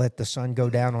 and don't let the sun go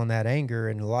down on that anger.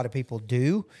 And a lot of people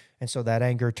do, and so that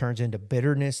anger turns into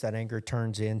bitterness. That anger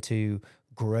turns into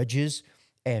grudges,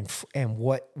 and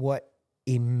what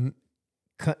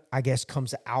I guess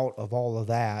comes out of all of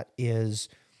that is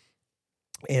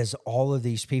all of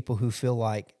these people who feel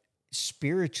like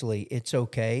spiritually it's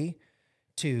okay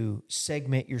to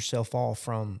segment yourself off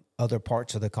from other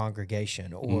parts of the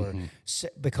congregation, or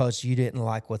because you didn't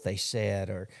like what they said,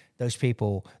 or those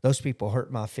people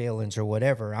hurt my feelings or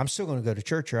whatever. I'm still going to go to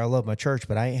church, or I love my church,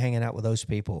 but I ain't hanging out with those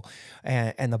people.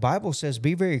 And the Bible says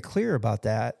be very clear about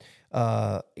that,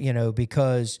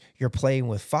 because you're playing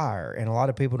with fire. And a lot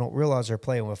of people don't realize they're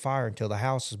playing with fire until the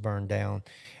house is burned down.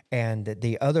 And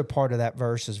the other part of that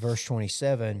verse is verse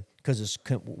 27, because it's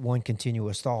one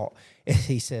continuous thought.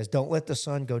 He says, don't let the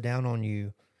sun go down on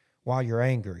you while you're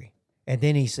angry. And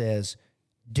then he says,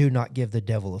 do not give the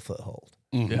devil a foothold.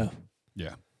 Mm-hmm.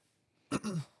 Yeah.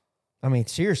 I mean,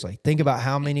 seriously, think about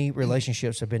how many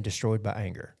relationships have been destroyed by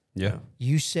anger. Yeah.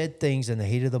 You said things in the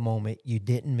heat of the moment you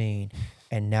didn't mean,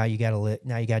 and now you got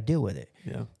to deal with it.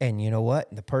 Yeah. And you know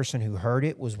what? The person who heard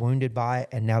it was wounded by it,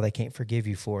 and now they can't forgive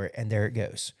you for it, and there it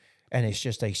goes. And it's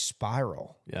just a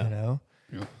spiral, Yeah.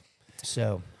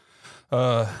 So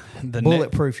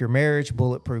bulletproof your marriage,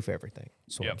 bulletproof everything.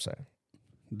 That's what I'm saying.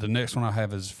 The next one I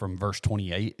have is from verse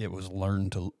 28. It was learn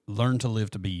to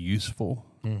live to be useful.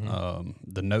 Mm-hmm.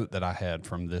 The note that I had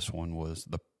from this one was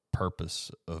the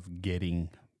purpose of getting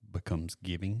becomes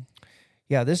giving.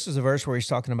 Yeah, this is a verse where he's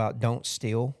talking about don't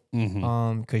steal,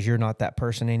 because you're not that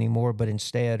person anymore, but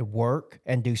instead work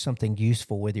and do something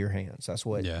useful with your hands. That's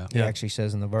what he actually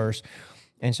says in the verse.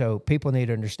 And so people need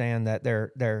to understand that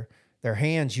their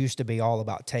hands used to be all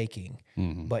about taking,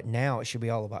 but now it should be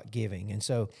all about giving. And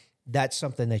so that's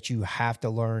something that you have to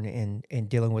learn in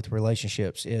dealing with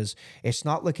relationships. Is it's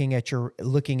not looking at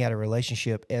a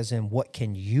relationship as in what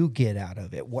can you get out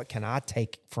of it, what can I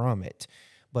take from it,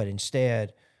 but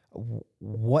instead,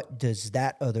 what does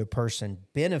that other person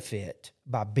benefit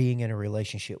by being in a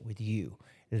relationship with you?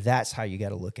 That's how you got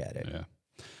to look at it. Yeah.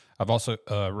 I've also,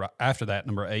 after that,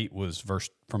 number 8 was verse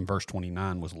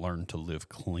 29 was learn to live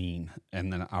clean.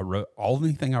 And then the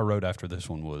only thing I wrote after this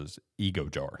one was ego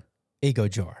jar. Ego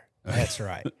jar. That's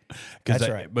right. That's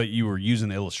right. But you were using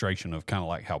the illustration of kind of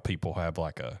like how people have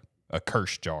like a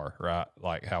curse jar, right?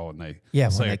 Like how when they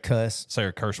cuss, say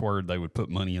a curse word, they would put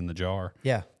money in the jar.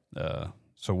 Yeah.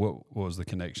 So what was the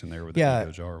connection there with the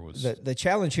ego jar? Was the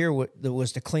challenge here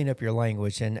was to clean up your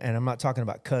language, and I'm not talking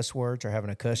about cuss words or having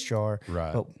a cuss jar.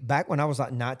 Right. But back when I was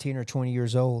like 19 or 20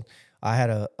 years old, I had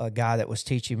a guy that was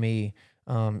teaching me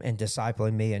and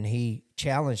discipling me, and he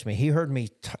challenged me. He heard me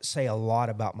say a lot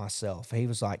about myself. He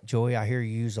was like, Joey, I hear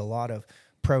you use a lot of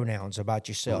pronouns about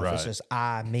yourself. Right. It's just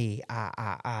I, me,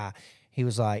 I. He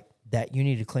was like, that you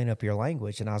need to clean up your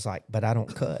language. And I was like, but I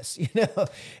don't cuss,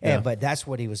 but that's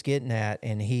what he was getting at.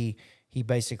 And he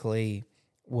basically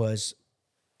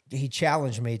he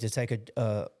challenged me to take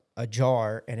a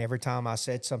jar, and every time I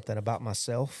said something about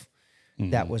myself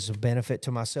that was a benefit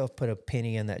to myself, put a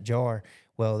penny in that jar.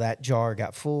 Well, that jar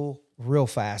got full real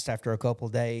fast after a couple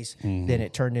of days. Then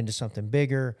it turned into something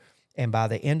bigger. And by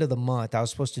the end of the month, I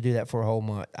was supposed to do that for a whole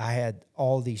month. I had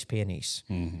all these pennies,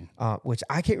 which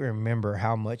I can't remember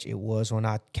how much it was when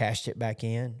I cashed it back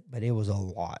in, but it was a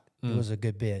lot. It was a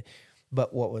good bit.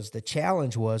 But what was the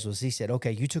challenge was he said,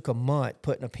 okay, you took a month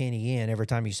putting a penny in every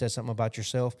time you said something about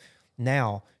yourself.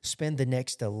 Now spend the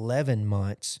next 11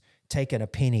 months taking a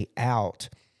penny out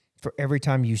for every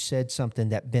time you said something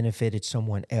that benefited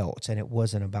someone else and it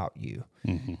wasn't about you.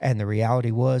 And the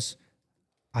reality was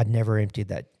I'd never emptied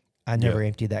that. I never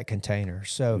emptied that container.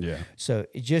 So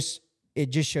it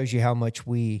just shows you how much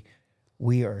we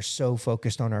are so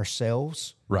focused on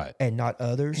ourselves, right, and not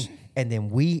others. And then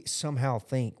we somehow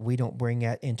think we don't bring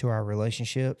that into our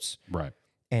relationships. Right.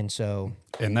 And so,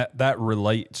 and that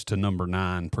relates to number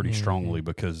 9 pretty strongly,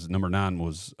 because number 9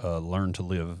 was learn to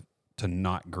live to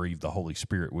not grieve the Holy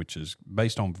Spirit, which is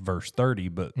based on verse 30,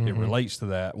 but it relates to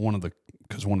that.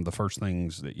 Because one of the first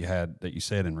things that you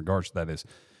said in regards to that is,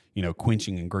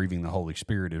 quenching and grieving the Holy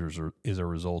Spirit is a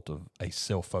result of a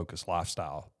self-focused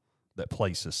lifestyle that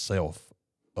places self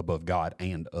above God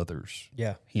and others.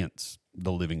 Yeah. Hence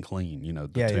the living clean,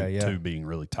 the two being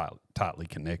really tightly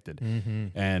connected.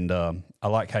 And I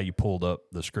like how you pulled up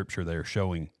the scripture there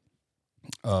showing,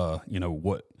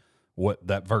 what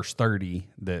that verse 30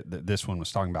 that this one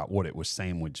was talking about, what it was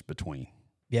sandwiched between.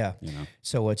 Yeah.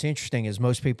 So what's interesting is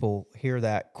most people hear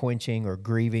that quenching or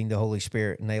grieving the Holy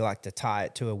Spirit, and they like to tie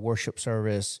it to a worship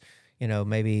service,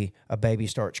 maybe a baby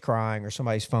starts crying or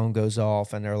somebody's phone goes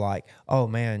off and they're like, oh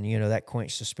man, that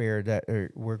quenched the spirit, that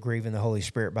or we're grieving the Holy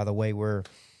Spirit by the way we're,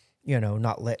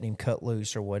 not letting him cut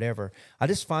loose or whatever. I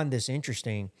just find this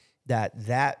interesting that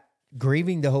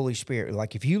grieving the Holy Spirit,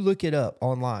 like if you look it up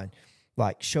online,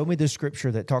 like show me the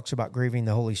scripture that talks about grieving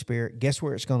the Holy Spirit, guess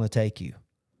where it's going to take you?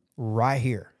 Right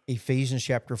here, Ephesians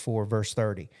chapter 4, verse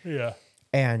 30. Yeah.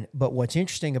 But what's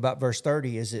interesting about verse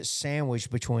 30 is it's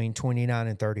sandwiched between 29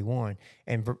 and 31.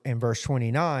 And verse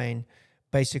 29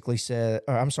 basically said,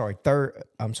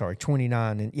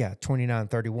 29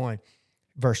 and 31.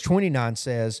 Verse 29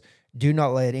 says, do not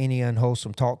let any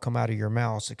unwholesome talk come out of your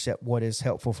mouths except what is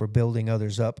helpful for building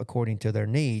others up according to their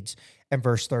needs. And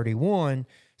verse 31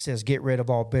 says, get rid of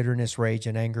all bitterness, rage,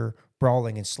 and anger,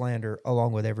 brawling and slander,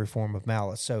 along with every form of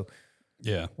malice. So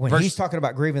when he's talking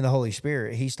about grieving the Holy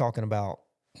Spirit, he's talking about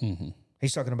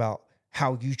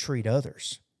how you treat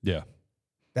others. Yeah.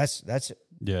 That's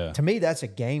to me, that's a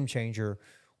game changer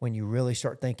when you really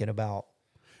start thinking about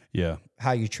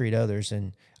how you treat others.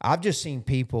 And I've seen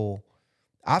people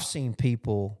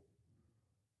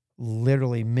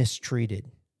literally mistreated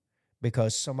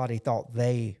because somebody thought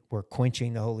they were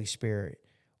quenching the Holy Spirit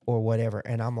or whatever.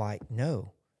 And I'm like,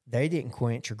 no, they didn't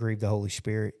quench or grieve the Holy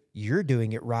Spirit. You're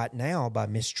doing it right now by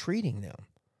mistreating them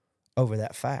over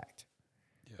that fact.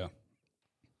 Yeah.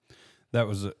 That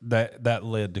was that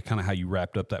led to kind of how you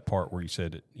wrapped up that part where you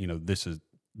said, this is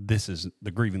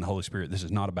the grieving the Holy Spirit. This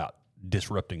is not about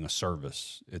disrupting a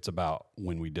service. It's about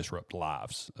when we disrupt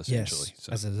lives, essentially. Yes,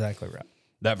 that's exactly right.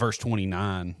 That verse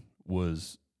 29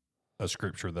 was a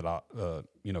scripture that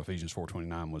Ephesians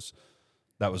 4:29 was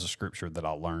a scripture that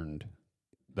I learned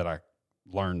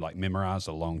like memorized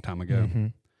a long time ago. Mm-hmm.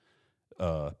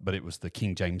 But it was the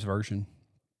King James Version.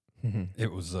 Mm-hmm.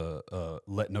 It was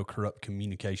let no corrupt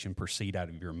communication proceed out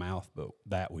of your mouth, but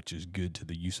that which is good to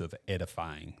the use of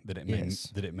edifying, that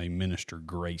it may minister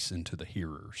grace into the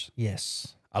hearers.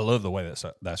 Yes, I love the way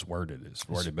that's worded. It's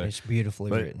worded, it's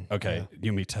beautifully written. Okay,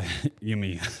 you me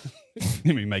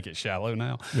make it shallow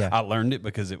now. Yeah, I learned it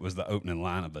because it was the opening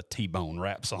line of a T-Bone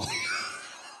rap song.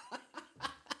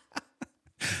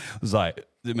 It was like,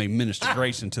 it may minister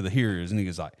grace into the hearers. And he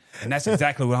was like, and that's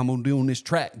exactly what I'm going to do on this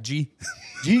track, G.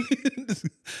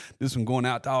 This one going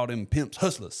out to all them pimps,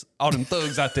 hustlers, all them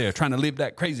thugs out there trying to live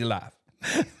that crazy life.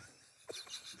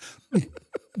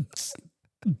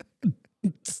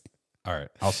 All right,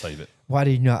 I'll save it. Why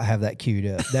did you not have that queued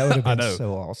up? That would have been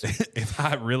so awesome. If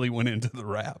I really went into the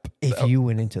rap. You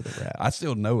went into the rap. I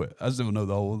still know it. I still know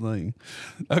the whole thing.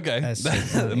 Okay.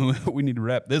 We need to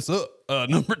wrap this up.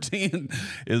 Number 10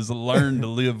 is learn to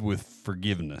live with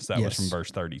forgiveness. That was from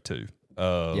verse 32.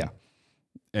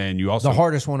 And you also... The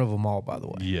hardest one of them all, by the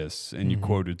way. Yes. And you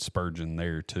quoted Spurgeon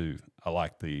there, too. I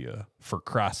like the for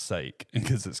Christ's sake,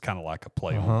 because it's kind of like a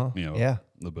play on, a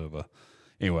little bit of a...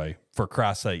 Anyway, for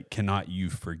Christ's sake, cannot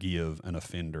you forgive an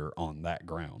offender on that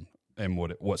ground? And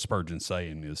what Spurgeon's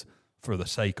saying is, for the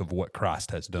sake of what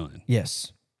Christ has done.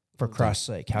 Yes, for Christ's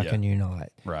sake, how can you not?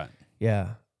 Right. Yeah,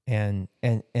 and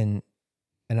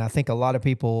I think a lot of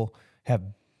people have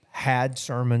had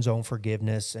sermons on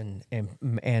forgiveness,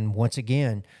 and once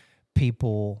again,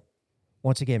 people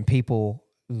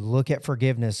look at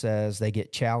forgiveness as they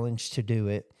get challenged to do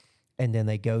it, and then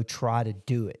they go try to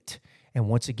do it. And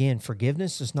once again,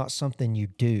 forgiveness is not something you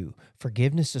do.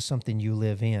 Forgiveness is something you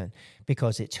live in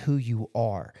because it's who you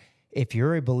are. If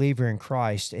you're a believer in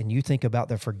Christ and you think about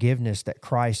the forgiveness that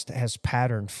Christ has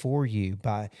patterned for you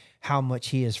by how much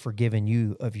he has forgiven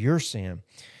you of your sin,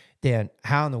 then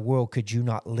how in the world could you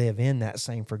not live in that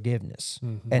same forgiveness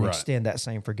and extend that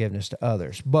same forgiveness to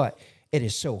others? But it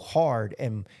is so hard,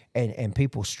 and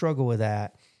people struggle with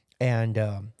that. And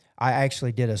I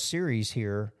actually did a series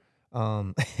here.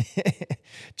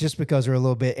 Just because we're a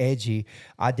little bit edgy,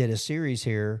 I did a series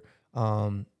here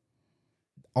on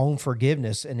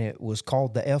forgiveness, and it was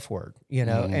called the F word,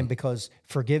 and because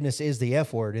forgiveness is the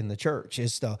F word in the church,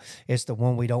 it's the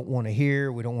one we don't want to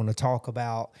hear, we don't want to talk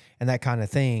about, and that kind of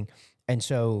thing. And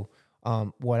so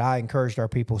what I encouraged our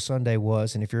people Sunday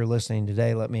was, and if you're listening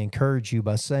today, let me encourage you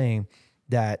by saying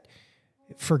that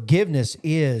forgiveness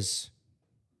is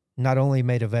not only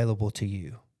made available to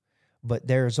you, but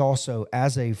there's also,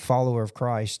 as a follower of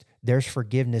Christ, there's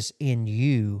forgiveness in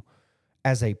you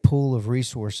as a pool of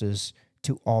resources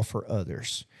to offer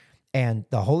others. And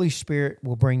the Holy Spirit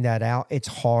will bring that out. It's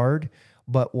hard,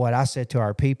 but what I said to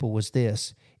our people was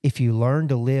this: if you learn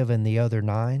to live in the other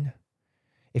 9,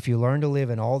 if you learn to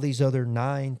live in all these other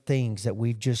 9 things that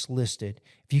we've just listed,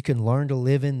 if you can learn to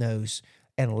live in those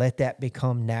and let that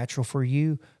become natural for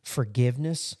you,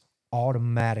 forgiveness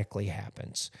automatically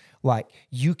happens. Like,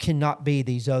 you cannot be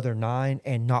these other 9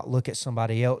 and not look at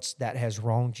somebody else that has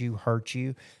wronged you, hurt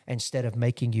you, instead of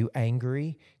making you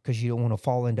angry because you don't want to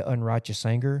fall into unrighteous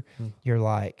anger. You're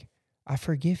like, I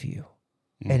forgive you.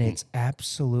 And it's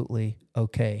absolutely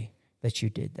okay that you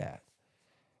did that.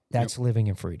 That's living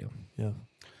in freedom. Yeah.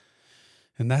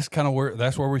 And that's kind of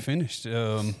where we finished.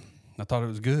 I thought it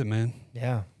was good, man.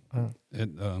 Yeah.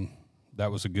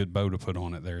 That was a good bow to put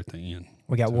on it there at the end.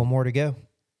 We got one more to go.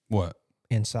 What?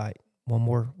 Insight. One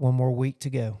more week to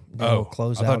go. Then we'll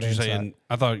close out Insight.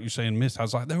 I thought you were saying missed. I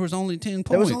was like, there was only 10 points.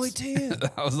 There was only 10.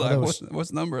 I was like,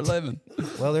 what's number 11?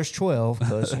 Well, there's 12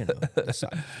 because,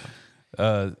 Insight.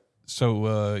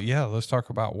 Let's talk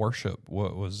about worship.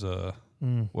 What was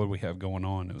what do we have going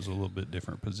on? It was a little bit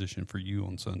different position for you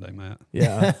on Sunday, Matt.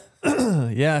 Yeah.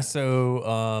 Yeah.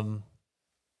 So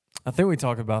I think we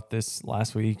talked about this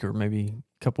last week or maybe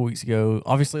a couple weeks ago.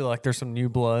 Obviously, like, there's some new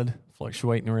blood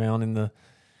fluctuating around in the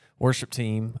worship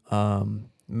team.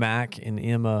 Mac and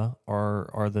Emma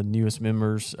are the newest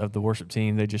members of the worship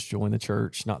team. They just joined the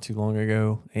church not too long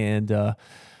ago, and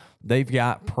they've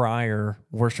got prior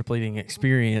worship leading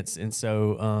experience. And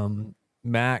so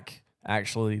Mac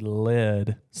actually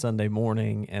led Sunday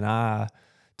morning, and I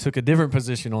took a different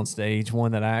position on stage,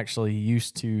 one that I actually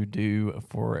used to do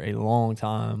for a long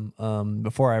time.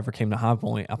 Before I ever came to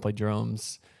HighPoint, I played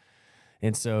drums.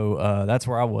 And so that's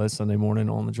where I was Sunday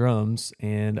morning on the drums,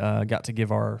 and got to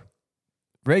give our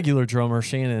regular drummer,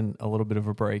 Shannon, a little bit of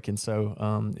a break. And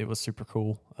so it was super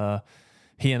cool.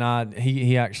 He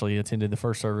actually attended the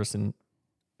first service, and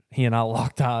he and I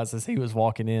locked eyes as he was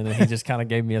walking in, and he just kind of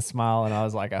gave me a smile, and I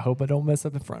was like, I hope I don't mess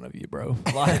up in front of you, bro.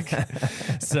 Like,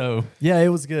 so yeah, it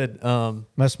was good.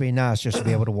 Must be nice just to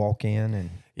be able to walk in and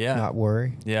not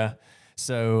worry. Yeah.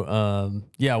 So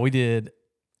we did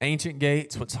Ancient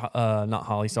Gates, not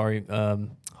Holly, sorry.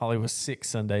 Holly was sick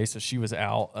Sunday, so she was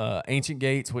out. Ancient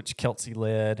Gates, which Kelsey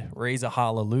led. Raise a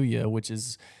Hallelujah, which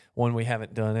is one we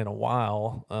haven't done in a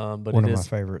while. But one of my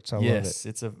favorites. I love it. Yes,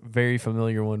 it's a very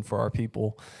familiar one for our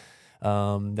people.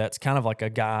 That's kind of like a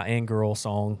guy and girl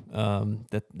song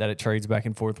that it trades back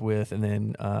and forth with. And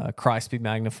then Christ Be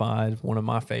Magnified, one of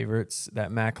my favorites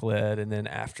that Mac led. And then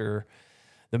after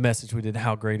the message, we did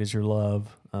How Great Is Your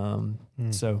Love.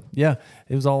 So, yeah,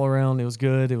 it was all around. It was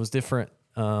good. It was different,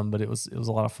 but it was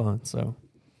a lot of fun. So,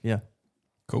 yeah.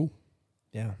 Cool.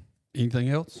 Yeah. Anything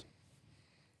else?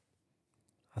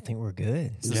 I think we're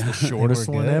good. Is this the shortest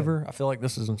one ever? I feel like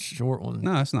this is a short one.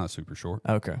 No, it's not super short.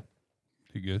 Okay.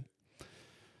 Pretty good.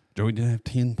 Joey did have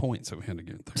 10 points that we had to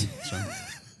get through.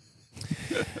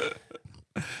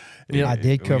 So. Yeah, I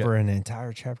did cover an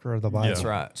entire chapter of the Bible. That's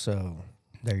right. So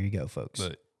there you go, folks.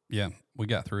 But yeah, we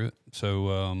got through it.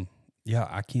 So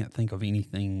I can't think of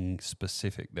anything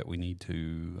specific that we need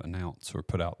to announce or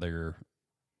put out there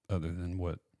other than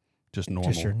just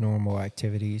normal. Just your normal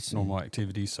activities. Normal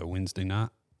activities. So Wednesday night,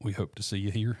 we hope to see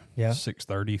you here. Yeah.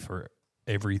 6:30 for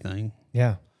everything.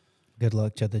 Yeah. Good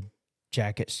luck to the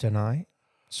Jackets tonight.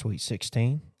 Sweet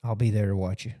 16. I'll be there to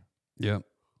watch you. Yep.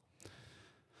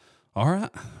 All right.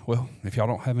 Well, if y'all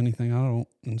don't have anything, I don't.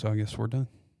 And so I guess we're done.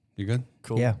 You good?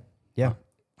 Cool. Yeah. Yeah.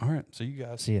 All right. See you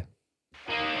guys. See ya.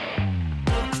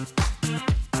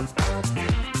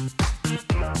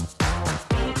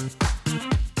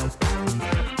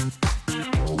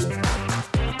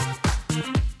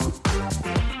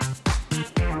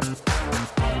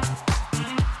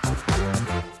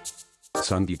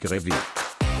 Sunday Feb.